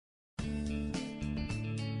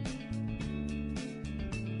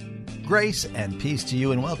Grace and peace to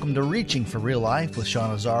you, and welcome to Reaching for Real Life with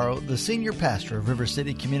Sean Azzaro, the senior pastor of River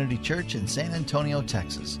City Community Church in San Antonio,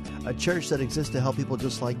 Texas. A church that exists to help people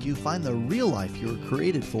just like you find the real life you were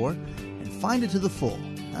created for and find it to the full.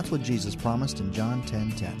 That's what Jesus promised in John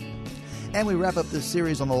 10:10. And we wrap up this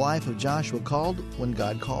series on the life of Joshua called When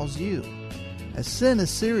God Calls You. As sin is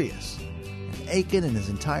serious, and Achan and his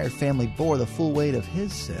entire family bore the full weight of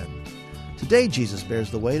his sin, today Jesus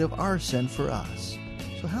bears the weight of our sin for us.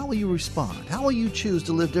 So how will you respond? How will you choose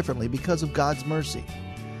to live differently because of God's mercy?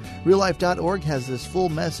 RealLife.org has this full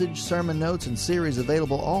message, sermon notes, and series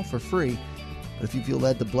available all for free. But if you feel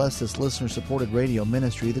led to bless this listener-supported radio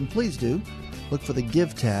ministry, then please do. Look for the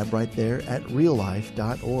Give tab right there at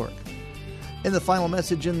RealLife.org. In the final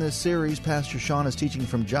message in this series, Pastor Sean is teaching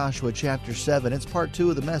from Joshua chapter 7. It's part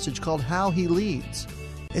 2 of the message called How He Leads.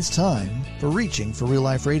 It's time for Reaching for Real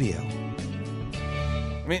Life Radio.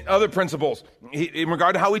 Other principles in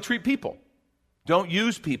regard to how we treat people. Don't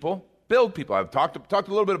use people, build people. I've talked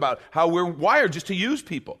a little bit about how we're wired just to use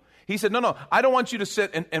people. He said, no, I don't want you to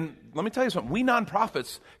sit, and let me tell you something. We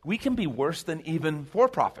nonprofits, we can be worse than even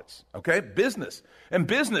for-profits, okay? Business. And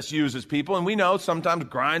business uses people, and we know sometimes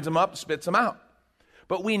grinds them up, spits them out.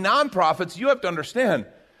 But we nonprofits, you have to understand,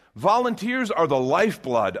 volunteers are the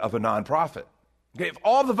lifeblood of a nonprofit. Okay, if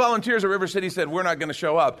all the volunteers at River City said, we're not going to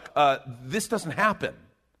show up, this doesn't happen.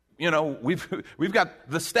 You know, we've got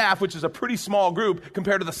the staff, which is a pretty small group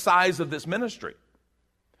compared to the size of this ministry.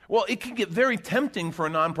 Well, it can get very tempting for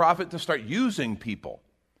a nonprofit to start using people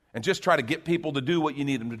and just try to get people to do what you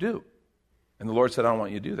need them to do. And the Lord said, I don't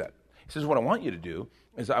want you to do that. He says, what I want you to do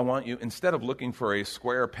is I want you, instead of looking for a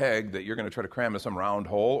square peg that you're going to try to cram into some round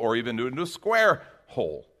hole or even do it into a square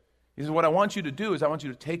hole. He says, what I want you to do is I want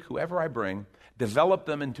you to take whoever I bring, develop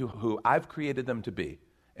them into who I've created them to be.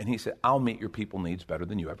 And he said, I'll meet your people needs better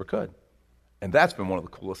than you ever could. And that's been one of the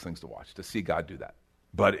coolest things to watch, to see God do that.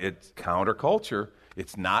 But it's counterculture.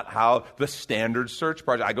 It's not how the Standard Search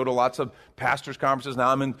Project. I go to lots of pastors' conferences. Now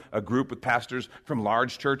I'm in a group with pastors from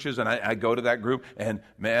large churches, and I go to that group. And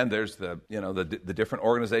man, there's the different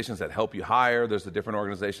organizations that help you hire. There's the different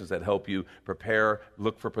organizations that help you prepare,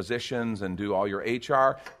 look for positions, and do all your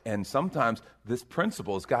HR. And sometimes this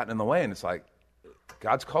principle has gotten in the way, and it's like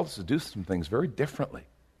God's called us to do some things very differently.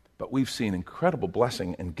 But we've seen incredible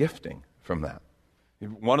blessing and gifting from that.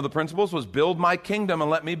 One of the principles was build my kingdom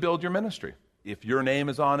and let me build your ministry. If your name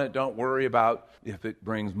is on it, don't worry about if it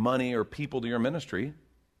brings money or people to your ministry.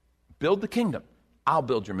 Build the kingdom. I'll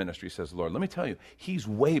build your ministry, says the Lord. Let me tell you, He's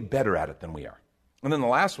way better at it than we are. And then the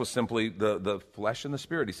last was simply the flesh and the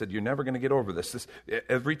spirit. He said, you're never going to get over this.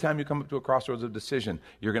 Every time you come up to a crossroads of decision,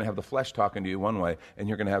 you're going to have the flesh talking to you one way, and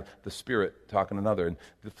you're going to have the spirit talking another. And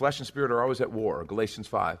the flesh and spirit are always at war. Galatians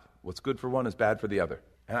 5. What's good for one is bad for the other.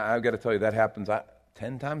 And I've got to tell you, that happens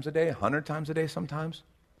 10 times a day, 100 times a day sometimes.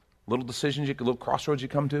 Little decisions, little crossroads you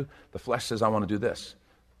come to, the flesh says, I want to do this.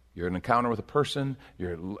 You're in an encounter with a person,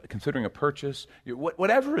 you're considering a purchase,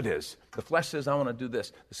 whatever it is, the flesh says, I want to do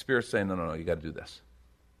this. The spirit's saying, no, you got to do this.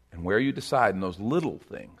 And where you decide in those little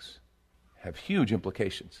things have huge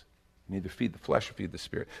implications. You either feed the flesh or feed the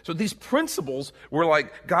spirit. So these principles were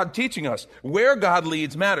like God teaching us. Where God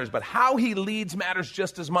leads matters, but how He leads matters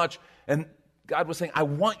just as much. And God was saying, I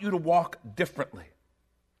want you to walk differently.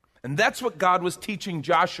 And that's what God was teaching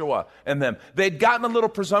Joshua and them. They'd gotten a little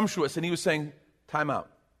presumptuous, and He was saying, time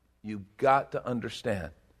out. You've got to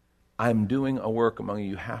understand. I'm doing a work among you.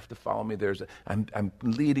 You have to follow me. I'm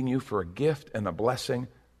leading you for a gift and a blessing.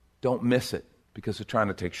 Don't miss it because they're trying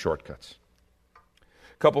to take shortcuts.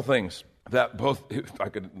 A couple things that both, if I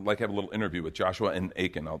could have a little interview with Joshua and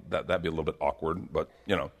Achan, that'd be a little bit awkward, but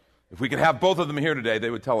if we could have both of them here today,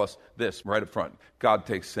 they would tell us this right up front. God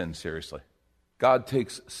takes sin seriously. God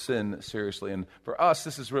takes sin seriously. And for us,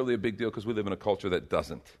 this is really a big deal because we live in a culture that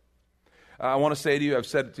doesn't. I want to say to you, I've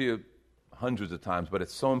said it to you hundreds of times, but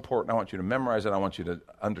it's so important. I want you to memorize it. I want you to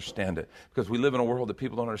understand it. Because we live in a world that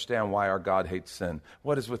people don't understand why our God hates sin.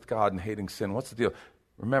 What is with God and hating sin? What's the deal?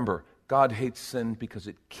 Remember, God hates sin because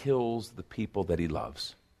it kills the people that He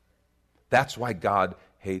loves. That's why God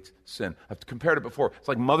hates sin. I've compared it before. It's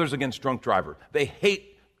like mothers against drunk driver. They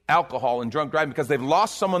hate alcohol and drunk driving because they've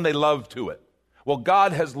lost someone they love to it. Well,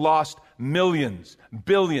 God has lost millions,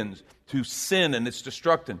 billions to sin and its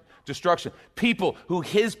destruction. People who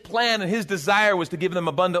His plan and His desire was to give them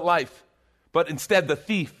abundant life. But instead the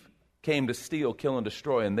thief came to steal, kill, and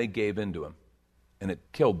destroy, and they gave in to him. And it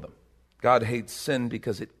killed them. God hates sin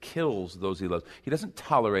because it kills those He loves. He doesn't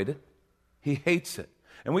tolerate it. He hates it.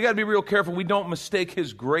 And we got to be real careful we don't mistake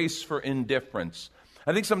His grace for indifference.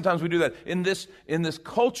 I think sometimes we do that in this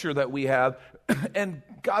culture that we have, and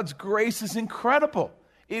God's grace is incredible.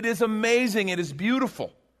 It is amazing. It is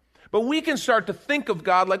beautiful. But we can start to think of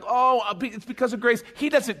God like, oh, it's because of grace. He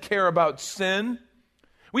doesn't care about sin.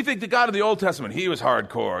 We think the God of the Old Testament, he was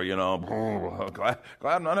hardcore, glad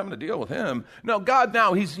I'm not having to deal with him. No, God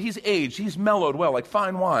now, he's aged, he's mellowed well, like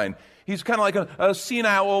fine wine. He's kind of like a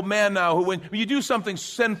senile old man now who when you do something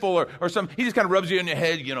sinful or something, he just kind of rubs you in your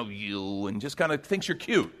head, and just kind of thinks you're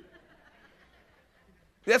cute.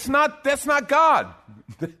 That's not God.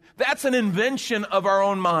 That's an invention of our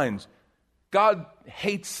own minds. God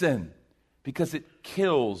hates sin because it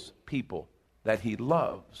kills people that he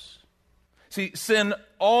loves. See, sin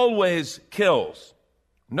always kills.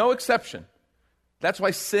 No exception. That's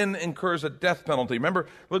why sin incurs a death penalty. Remember,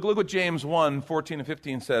 look what James 1, 14 and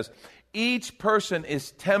 15 says. Each person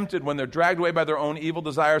is tempted when they're dragged away by their own evil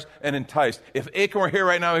desires and enticed. If Achan were here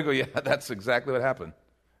right now, he'd go, yeah, that's exactly what happened.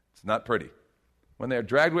 It's not pretty. When they are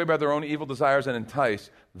dragged away by their own evil desires and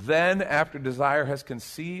enticed, then after desire has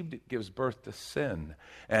conceived, it gives birth to sin.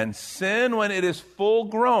 And sin, when it is full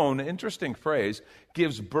grown, interesting phrase,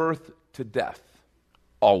 gives birth to death.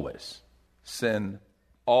 Always. Sin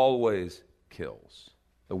always kills.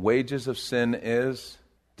 The wages of sin is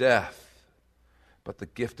death. But the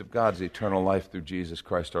gift of God is eternal life through Jesus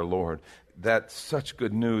Christ our Lord. That's such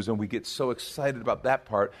good news, and we get so excited about that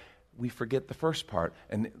part, we forget the first part.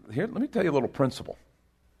 And here, let me tell you a little principle.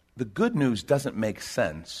 The good news doesn't make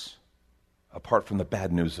sense apart from the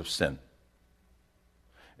bad news of sin.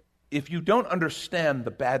 If you don't understand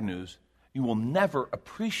the bad news, you will never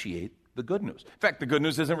appreciate the good news. In fact, the good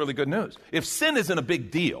news isn't really good news. If sin isn't a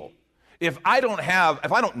big deal, if I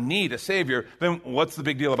don't need a Savior, then what's the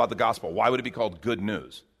big deal about the gospel? Why would it be called good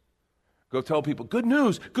news? Go tell people, good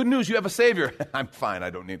news, you have a Savior. I'm fine, I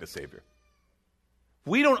don't need a Savior.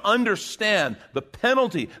 We don't understand the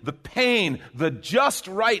penalty, the pain, the just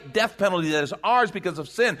right death penalty that is ours because of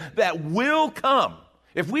sin that will come.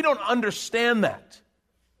 If we don't understand that,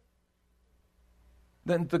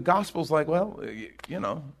 then the gospel's like, well,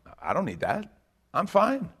 I don't need that. I'm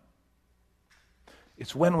fine.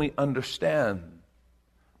 It's when we understand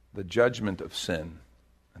the judgment of sin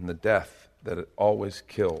and the death that it always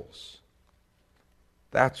kills.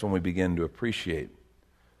 That's when we begin to appreciate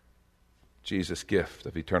Jesus' gift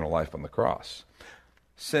of eternal life on the cross.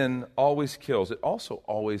 Sin always kills. It also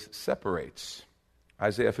always separates.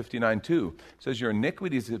 Isaiah 59:2 says, your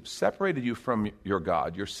iniquities have separated you from your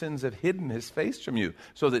God. Your sins have hidden his face from you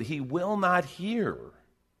so that he will not hear.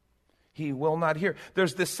 He will not hear.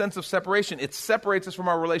 There's this sense of separation. It separates us from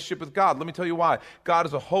our relationship with God. Let me tell you why. God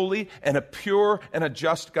is a holy and a pure and a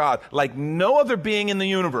just God, like no other being in the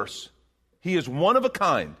universe. He is one of a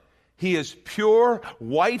kind. He is pure,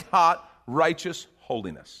 white-hot, righteous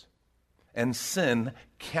holiness. And sin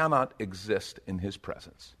cannot exist in his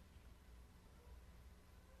presence.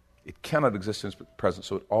 It cannot exist in his presence,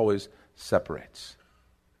 so it always separates.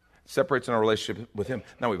 It separates in our relationship with him.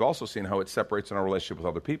 Now, we've also seen how it separates in our relationship with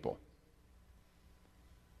other people.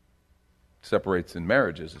 It separates in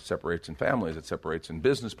marriages, it separates in families, it separates in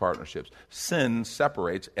business partnerships. Sin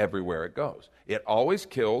separates everywhere it goes. It always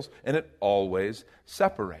kills and it always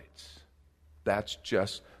separates. That's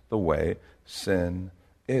just the way sin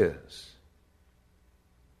is.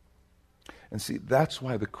 And see, that's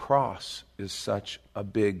why the cross is such a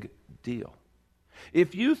big deal.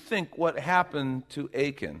 If you think what happened to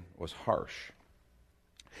Achan was harsh,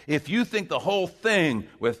 if you think the whole thing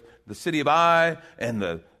with the city of Ai and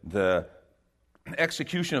the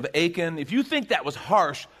execution of Achan, if you think that was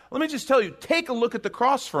harsh, let me just tell you, take a look at the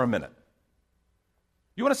cross for a minute.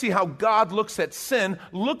 You want to see how God looks at sin?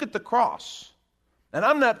 Look at the cross. And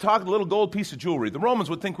I'm not talking a little gold piece of jewelry. The Romans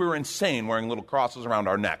would think we were insane wearing little crosses around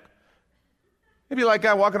our neck. Maybe like a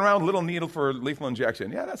guy walking around with a little needle for lethal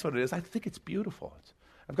injection. Yeah, that's what it is. I think it's beautiful.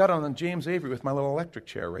 I've got it on James Avery with my little electric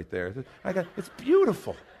chair right there. It's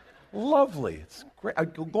beautiful. Lovely. It's great.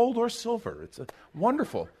 Gold or silver. It's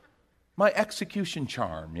wonderful. My execution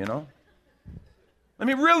charm, I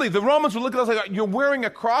mean, really, the Romans would look at us like, you're wearing a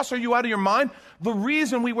cross? Are you out of your mind? The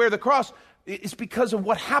reason we wear the cross is because of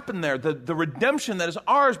what happened there, the redemption that is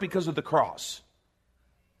ours because of the cross.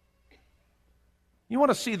 You want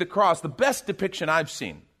to see the cross, the best depiction I've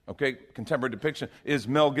seen, contemporary depiction, is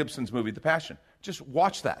Mel Gibson's movie, The Passion. Just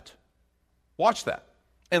watch that. Watch that.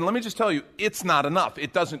 And let me just tell you, it's not enough.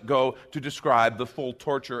 It doesn't go to describe the full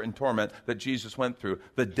torture and torment that Jesus went through,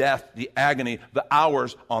 the death, the agony, the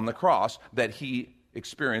hours on the cross that he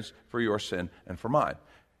experienced for your sin and for mine.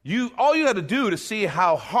 All you got to do to see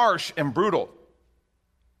how harsh and brutal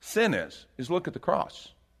sin is look at the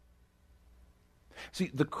cross.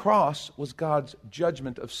 See, the cross was God's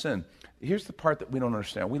judgment of sin. Here's the part that we don't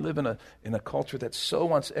understand. We live in a culture that so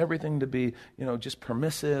wants everything to be, just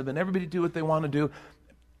permissive and everybody do what they want to do.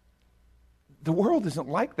 The world isn't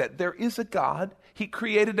like that. There is a God. He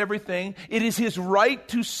created everything. It is his right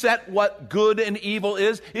to set what good and evil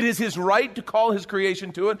is. It is his right to call his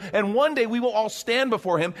creation to it. And one day we will all stand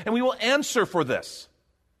before him and we will answer for this.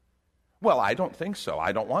 Well, I don't think so.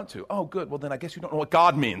 I don't want to. Oh, good. Well, then I guess you don't know what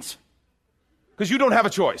God means. Because you don't have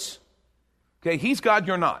a choice. Okay, he's God,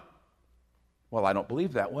 you're not. Well, I don't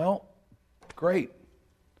believe that. Well, great.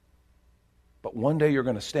 But one day you're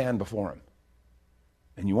going to stand before him.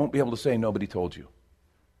 And you won't be able to say nobody told you.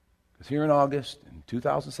 Because here in August, in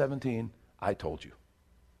 2017, I told you.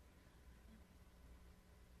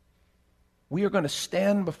 We are going to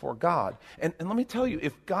stand before God. And let me tell you,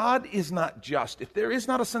 if God is not just, if there is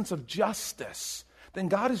not a sense of justice, then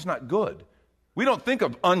God is not good. We don't think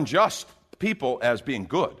of unjust people as being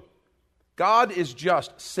good. God is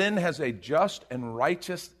just. Sin has a just and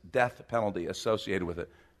righteous death penalty associated with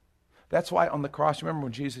it. That's why on the cross, remember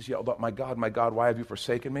when Jesus yelled out, my God, why have you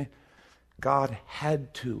forsaken me? God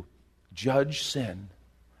had to judge sin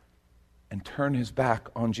and turn his back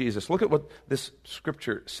on Jesus. Look at what this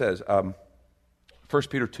scripture says. 1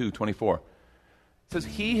 Peter 2:24. It says,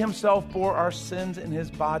 he himself bore our sins in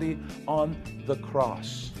his body on the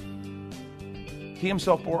cross. He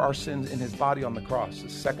himself bore our sins in his body on the cross.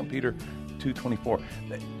 It's 2 Peter 2:24.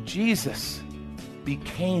 Jesus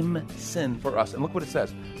became sin for us. And look what it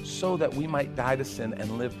says. So that we might die to sin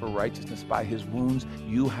and live for righteousness. By his wounds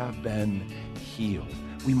you have been healed.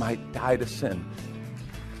 We might die to sin.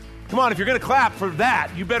 Come on, if you're going to clap for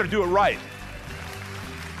that, you better do it right.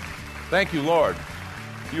 Thank you, Lord.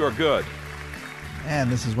 You are good.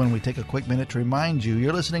 And this is when we take a quick minute to remind you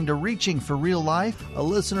you're listening to Reaching for Real Life, a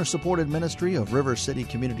listener-supported ministry of River City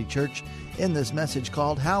Community Church, in this message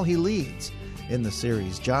called How He Leads, in the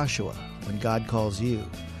series Joshua, When God Calls You,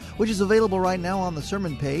 which is available right now on the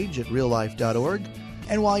sermon page at reallife.org.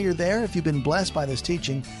 And while you're there, if you've been blessed by this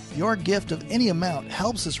teaching, your gift of any amount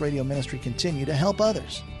helps this radio ministry continue to help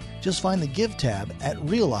others. Just find the Give tab at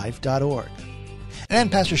reallife.org.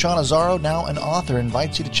 And Pastor Sean Azzaro, now an author,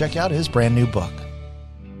 invites you to check out his brand new book.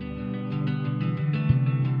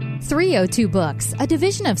 302 Books, a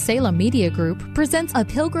division of Salem Media Group, presents A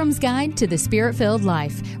Pilgrim's Guide to the Spirit-Filled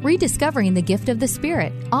Life, Rediscovering the Gift of the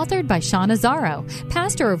Spirit, authored by Sean Azzaro,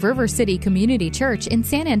 pastor of River City Community Church in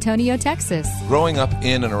San Antonio, Texas. Growing up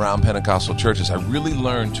in and around Pentecostal churches, I really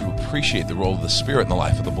learned to appreciate the role of the Spirit in the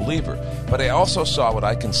life of the believer. But I also saw what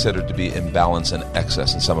I considered to be imbalance and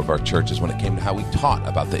excess in some of our churches when it came to how we taught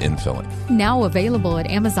about the infilling. Now available at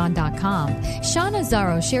Amazon.com, Sean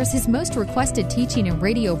Azzaro shares his most requested teaching and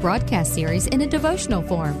radio broadcast series in a devotional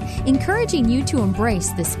form, encouraging you to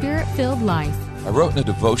embrace the Spirit-filled life. I wrote in a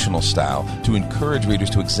devotional style to encourage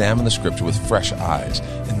readers to examine the Scripture with fresh eyes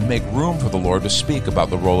and make room for the Lord to speak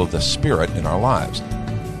about the role of the Spirit in our lives.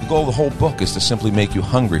 The goal of the whole book is to simply make you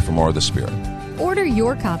hungry for more of the Spirit. Order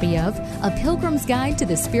your copy of A Pilgrim's Guide to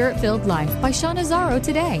the Spirit-Filled Life by Sean Azzaro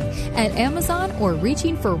today at Amazon or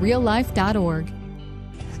reachingforreallife.org.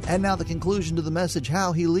 And now the conclusion to the message,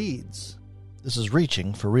 How He Leads. This is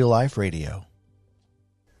Reaching for Real Life Radio.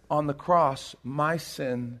 On the cross, my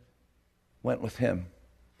sin went with him.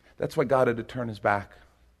 That's why God had to turn his back.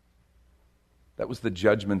 That was the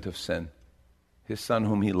judgment of sin. His son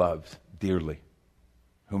whom he loved dearly,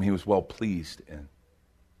 whom he was well pleased in.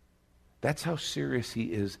 That's how serious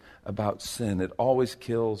he is about sin. It always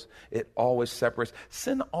kills. It always separates.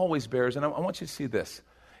 Sin always bears, and I want you to see this.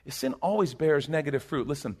 Sin always bears negative fruit.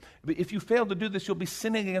 Listen, if you fail to do this, you'll be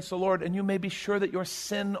sinning against the Lord, and you may be sure that your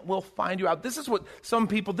sin will find you out. This is what some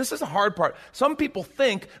people, this is the hard part. Some people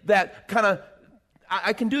think that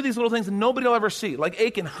I can do these little things and nobody will ever see. Like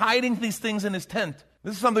Achan hiding these things in his tent.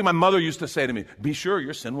 This is something my mother used to say to me. Be sure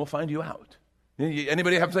your sin will find you out.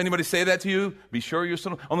 Anybody say that to you? Be sure your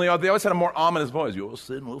sin. Only they always had a more ominous voice. Your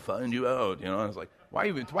sin will find you out. I was like, why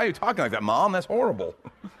are you talking like that, Mom? That's horrible.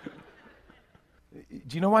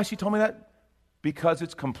 Do you know why she told me that? Because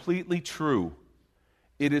it's completely true.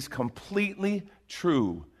 It is completely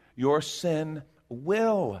true. Your sin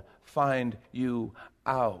will find you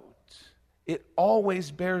out. It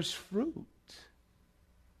always bears fruit.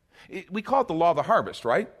 We call it the law of the harvest,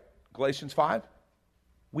 right? Galatians 5.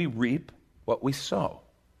 We reap what we sow.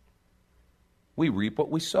 We reap what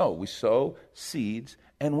we sow. We sow seeds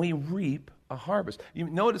and we reap a harvest. You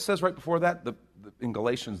know what it says right before that? In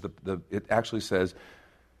Galatians, it actually says,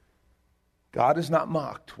 God is not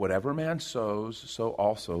mocked. Whatever man sows, so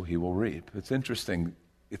also he will reap. It's interesting.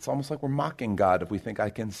 It's almost like we're mocking God if we think I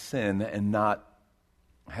can sin and not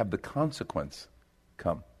have the consequence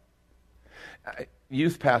come. I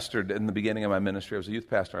youth pastored in the beginning of my ministry. I was a youth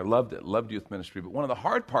pastor. I loved it, loved youth ministry. But one of the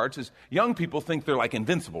hard parts is young people think they're like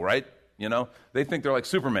invincible, right? You know, they think they're like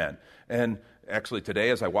Superman. And actually today,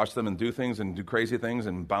 as I watch them and do things and do crazy things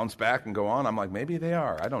and bounce back and go on, I'm like, maybe they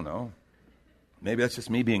are. I don't know. Maybe that's just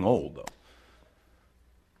me being old, though.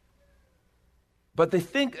 But they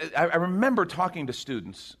think, I remember talking to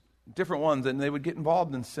students, different ones, and they would get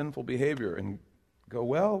involved in sinful behavior and go,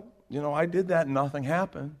 well, you know, I did that and nothing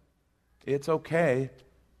happened. It's okay.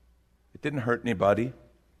 It didn't hurt anybody.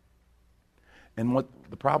 And what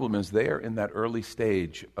the problem is, they're in that early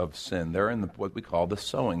stage of sin. They're in what we call the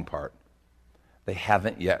sowing part. They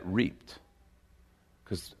haven't yet reaped.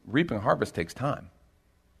 Because reaping a harvest takes time.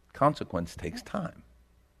 Consequence takes time.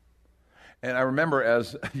 And I remember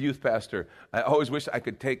as a youth pastor, I always wish I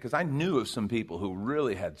could take, because I knew of some people who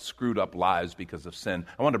really had screwed up lives because of sin.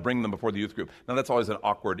 I wanted to bring them before the youth group. Now, that's always an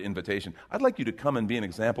awkward invitation. I'd like you to come and be an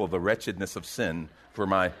example of the wretchedness of sin for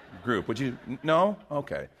my group. Would you? No?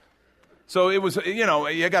 Okay. So it was, you know,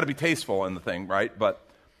 you got to be tasteful in the thing, right? But,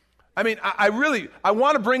 I mean, I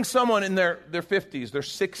want to bring someone in their 50s, their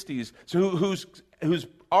 60s, who's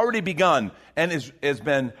already begun and has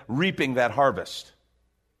been reaping that harvest.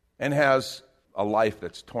 And has a life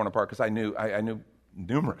that's torn apart, because I knew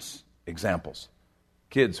numerous examples.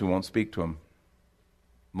 Kids who won't speak to them.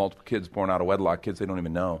 Multiple kids born out of wedlock, kids they don't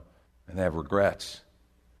even know, and they have regrets.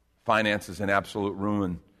 Finances in absolute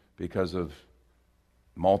ruin because of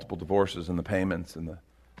multiple divorces and the payments and the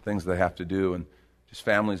things they have to do, and just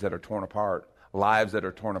families that are torn apart, lives that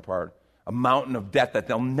are torn apart, a mountain of debt that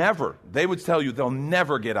they would tell you they'll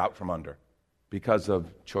never get out from under because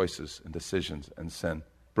of choices and decisions and sin.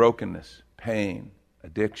 Brokenness, pain,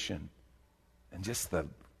 addiction, and just the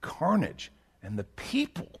carnage and the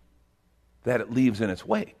people that it leaves in its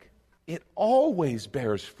wake. It always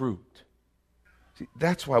bears fruit. See,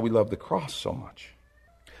 that's why we love the cross so much,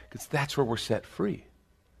 because that's where we're set free.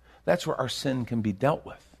 That's where our sin can be dealt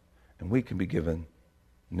with, and we can be given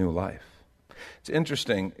new life. It's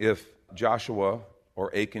interesting, if Joshua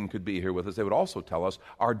or Achan could be here with us, they would also tell us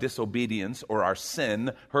our disobedience or our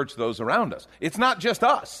sin hurts those around us. It's not just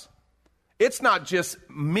us. It's not just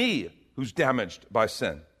me who's damaged by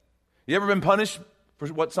sin. You ever been punished for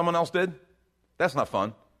what someone else did? That's not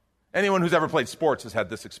fun. Anyone who's ever played sports has had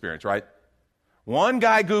this experience, right? One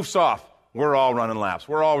guy goofs off, we're all running laps.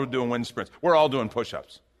 We're all doing wind sprints. We're all doing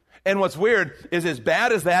push-ups. And what's weird is, as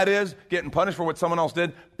bad as that is, getting punished for what someone else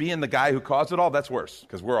did, being the guy who caused it all, that's worse,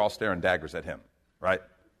 because we're all staring daggers at him. Right?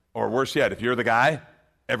 Or worse yet, if you're the guy,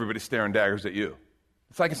 everybody's staring daggers at you.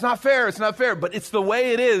 It's like, it's not fair, but it's the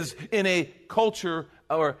way it is in a culture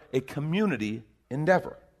or a community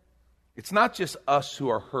endeavor. It's not just us who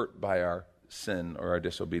are hurt by our sin or our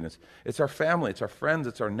disobedience. It's our family, it's our friends,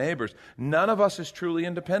 it's our neighbors. None of us is truly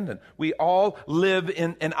independent. We all live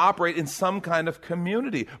in and operate in some kind of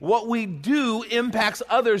community. What we do impacts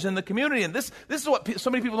others in the community, and this is what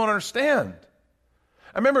so many people don't understand.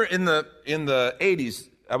 I remember in the 80s,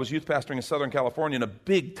 I was youth pastoring in Southern California, and a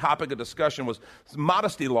big topic of discussion was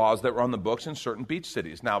modesty laws that were on the books in certain beach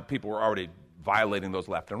cities. Now, people were already violating those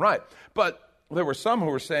left and right. But there were some who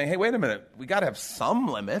were saying, hey, wait a minute, we got to have some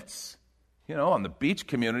limits. You know, on the beach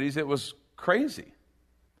communities, it was crazy.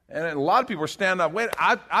 And a lot of people were standing up, wait,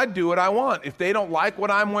 I do what I want. If they don't like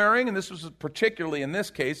what I'm wearing, and this was particularly in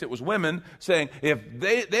this case, it was women saying, if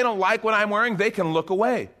they don't like what I'm wearing, they can look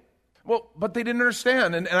away. Well, but they didn't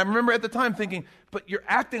understand. And I remember at the time thinking, but you're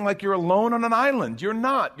acting like you're alone on an island. You're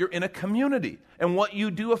not. You're in a community. And what you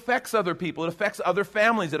do affects other people. It affects other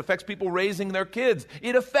families. It affects people raising their kids.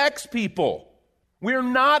 It affects people. We're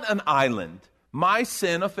not an island. My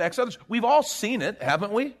sin affects others. We've all seen it,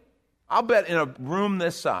 haven't we? I'll bet in a room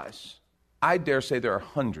this size, I dare say there are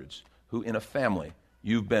hundreds who in a family,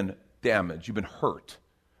 you've been damaged, you've been hurt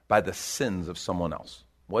by the sins of someone else.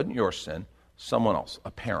 It wasn't your sin, someone else,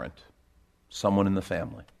 a parent, someone in the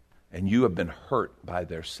family, and you have been hurt by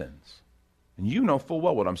their sins. And you know full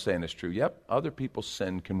well what I'm saying is true. Yep, other people's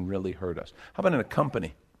sin can really hurt us. How about in a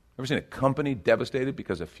company? Ever seen a company devastated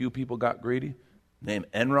because a few people got greedy? Name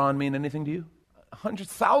Enron mean anything to you?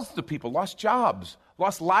 Hundreds, thousands of people lost jobs,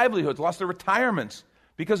 lost livelihoods, lost their retirements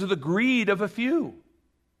because of the greed of a few.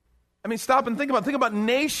 I mean, stop and think about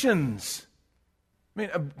nations. I mean,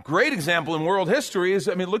 a great example in world history is,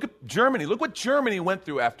 look at Germany. Look what Germany went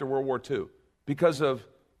through after World War II because of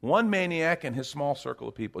one maniac and his small circle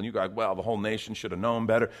of people. And you go, well, the whole nation should have known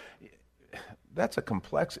better. That's a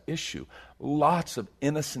complex issue. Lots of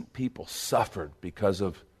innocent people suffered because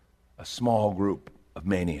of a small group of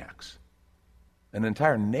maniacs. An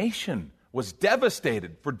entire nation was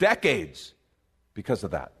devastated for decades because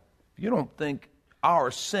of that. If you don't think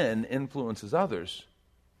our sin influences others,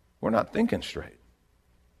 we're not thinking straight.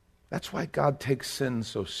 That's why God takes sin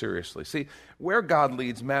so seriously. See, where God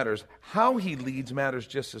leads matters. How he leads matters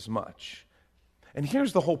just as much. And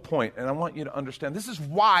here's the whole point, and I want you to understand. This is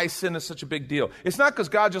why sin is such a big deal. It's not because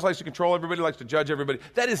God just likes to control everybody, likes to judge everybody.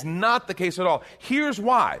 That is not the case at all. Here's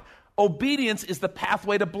why. Obedience is the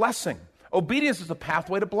pathway to blessing. Obedience is the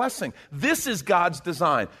pathway to blessing. This is God's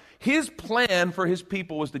design. His plan for his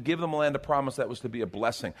people was to give them a land of promise that was to be a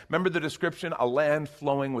blessing. Remember the description? A land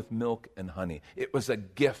flowing with milk and honey. It was a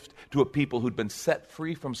gift to a people who'd been set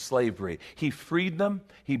free from slavery. He freed them.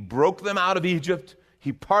 He broke them out of Egypt.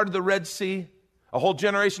 He parted the Red Sea. A whole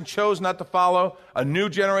generation chose not to follow. A new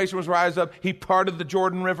generation was rise up. He parted the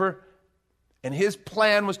Jordan River. And his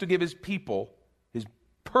plan was to give his people, his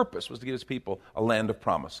purpose was to give his people a land of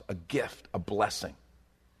promise, a gift, a blessing.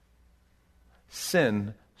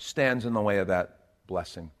 Sin stands in the way of that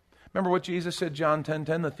blessing. Remember what Jesus said, John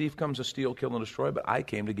 10:10, the thief comes to steal, kill, and destroy, but I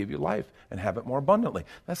came to give you life and have it more abundantly.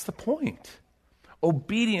 That's the point.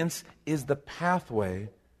 Obedience is the pathway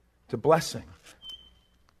to blessing.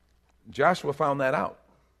 Joshua found that out.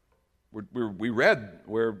 We read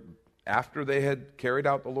where after they had carried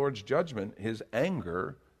out the Lord's judgment, his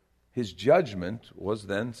anger, his judgment was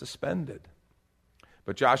then suspended.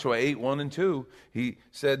 But Joshua 8:1-2, he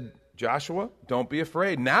said, Joshua, don't be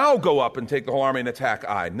afraid. Now go up and take the whole army and attack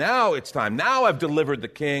Ai. Now it's time. Now I've delivered the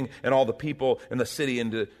king and all the people and the city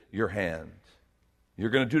into your hand. You're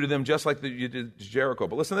going to do to them just like you did to Jericho.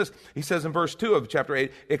 But listen to this. He says in verse 2 of chapter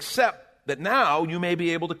 8, except that now you may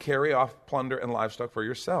be able to carry off plunder and livestock for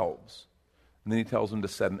yourselves. And then he tells them to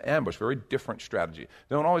set an ambush. Very different strategy.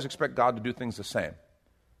 They don't always expect God to do things the same.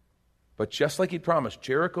 But just like he promised,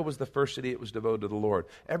 Jericho was the first city that was devoted to the Lord.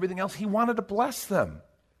 Everything else, he wanted to bless them.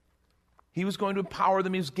 He was going to empower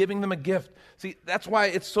them. He was giving them a gift. See, that's why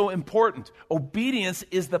it's so important. Obedience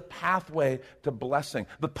is the pathway to blessing.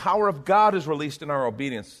 The power of God is released in our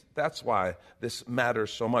obedience. That's why this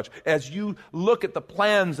matters so much. As you look at the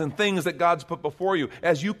plans and things that God's put before you,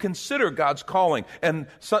 as you consider God's calling and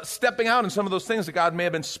stepping out in some of those things that God may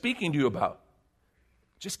have been speaking to you about,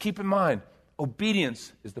 just keep in mind,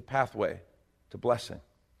 obedience is the pathway to blessing.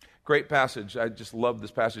 Great passage. I just love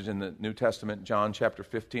this passage in the New Testament, John chapter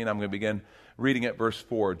 15. I'm going to begin reading at verse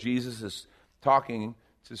 4. Jesus is talking,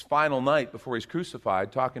 it's his final night before he's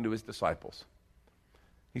crucified, talking to his disciples.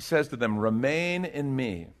 He says to them, remain in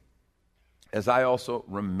me as I also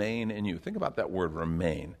remain in you. Think about that word,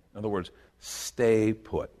 remain. In other words, stay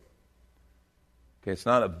put. Okay, it's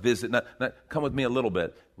not a visit, not come with me a little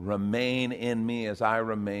bit. Remain in me as I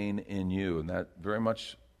remain in you. And that very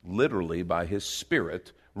much literally by his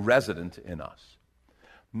Spirit resident in us.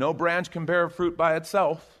 No branch can bear fruit by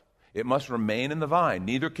itself. It must remain in the vine.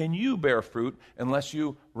 Neither can you bear fruit unless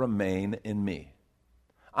you remain in me.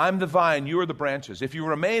 I'm the vine, you are the branches. If you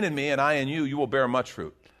remain in me and I in you, you will bear much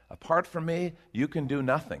fruit. Apart from me, you can do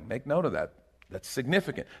nothing. Make note of that. That's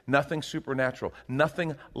significant. Nothing supernatural,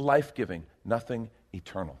 nothing life-giving, nothing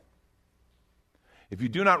eternal. If you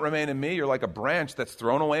do not remain in me, you're like a branch that's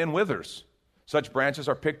thrown away and withers. Such branches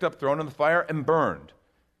are picked up, thrown in the fire, and burned.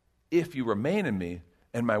 If you remain in me,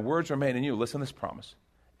 and my words remain in you, listen to this promise.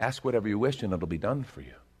 Ask whatever you wish, and it'll be done for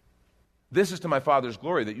you. This is to my Father's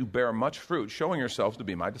glory, that you bear much fruit, showing yourselves to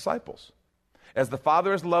be my disciples. As the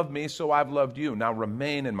Father has loved me, so I've loved you. Now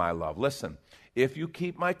remain in my love. Listen, if you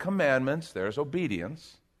keep my commandments, there's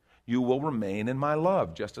obedience, you will remain in my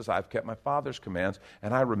love, just as I've kept my Father's commands,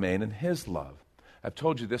 and I remain in his love. I've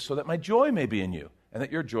told you this so that my joy may be in you, and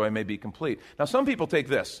that your joy may be complete. Now, some people take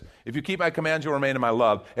this, if you keep my commands, you'll remain in my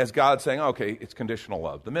love, as God saying, okay, it's conditional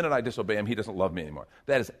love. The minute I disobey him, he doesn't love me anymore.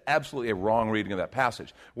 That is absolutely a wrong reading of that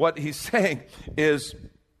passage. What he's saying is,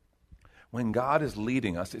 when God is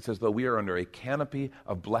leading us, it's as though we are under a canopy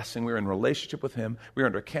of blessing. We're in relationship with him. We're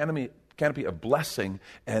under a canopy of blessing,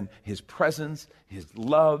 and his presence, his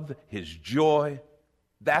love, his joy,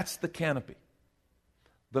 that's the canopy.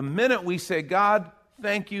 The minute we say, God,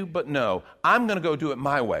 thank you, but no, I'm going to go do it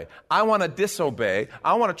my way. I want to disobey.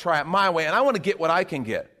 I want to try it my way, and I want to get what I can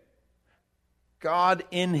get. God,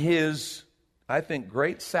 in his, I think,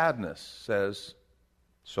 great sadness, says,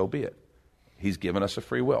 so be it. He's given us a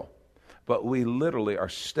free will. But we literally are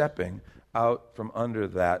stepping out from under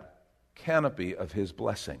that canopy of his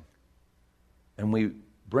blessing. And we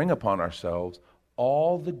bring upon ourselves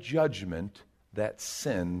all the judgment that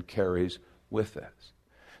sin carries with us.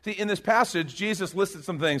 See, in this passage, Jesus listed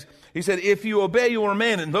some things. He said, if you obey, you will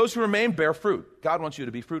remain, and those who remain bear fruit. God wants you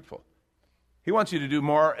to be fruitful. He wants you to do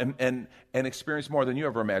more and experience more than you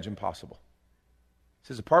ever imagined possible. He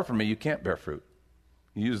says, apart from me, you can't bear fruit.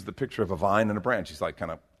 He uses the picture of a vine and a branch. He's like kind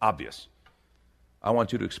of obvious. I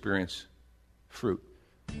want you to experience fruit.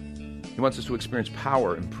 He wants us to experience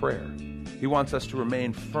power in prayer. He wants us to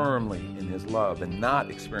remain firmly in His love and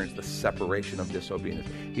not experience the separation of disobedience.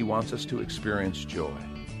 He wants us to experience joy.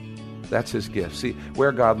 That's His gift. See,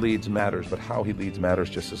 where God leads matters, but how He leads matters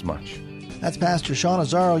just as much. That's Pastor Sean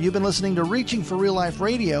Azzaro. You've been listening to Reaching for Real Life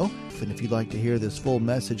Radio. And if you'd like to hear this full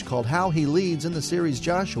message called How He Leads in the series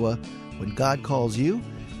Joshua, When God Calls You,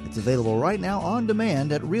 it's available right now on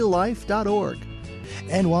demand at reallife.org.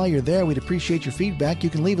 And while you're there, we'd appreciate your feedback. You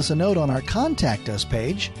can leave us a note on our Contact Us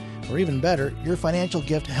page. Or even better, your financial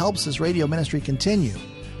gift helps this radio ministry continue.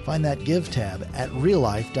 Find that Give tab at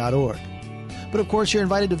reallife.org. But of course, you're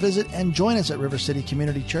invited to visit and join us at River City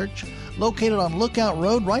Community Church, located on Lookout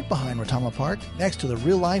Road right behind Retama Park, next to the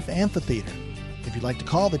Real Life Amphitheater. If you'd like to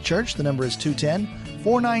call the church, the number is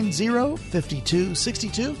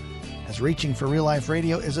 210-490-5262. As Reaching for Real Life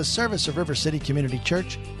Radio is a service of River City Community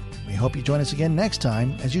Church. We hope you join us again next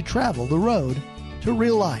time as you travel the road to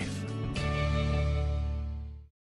real life.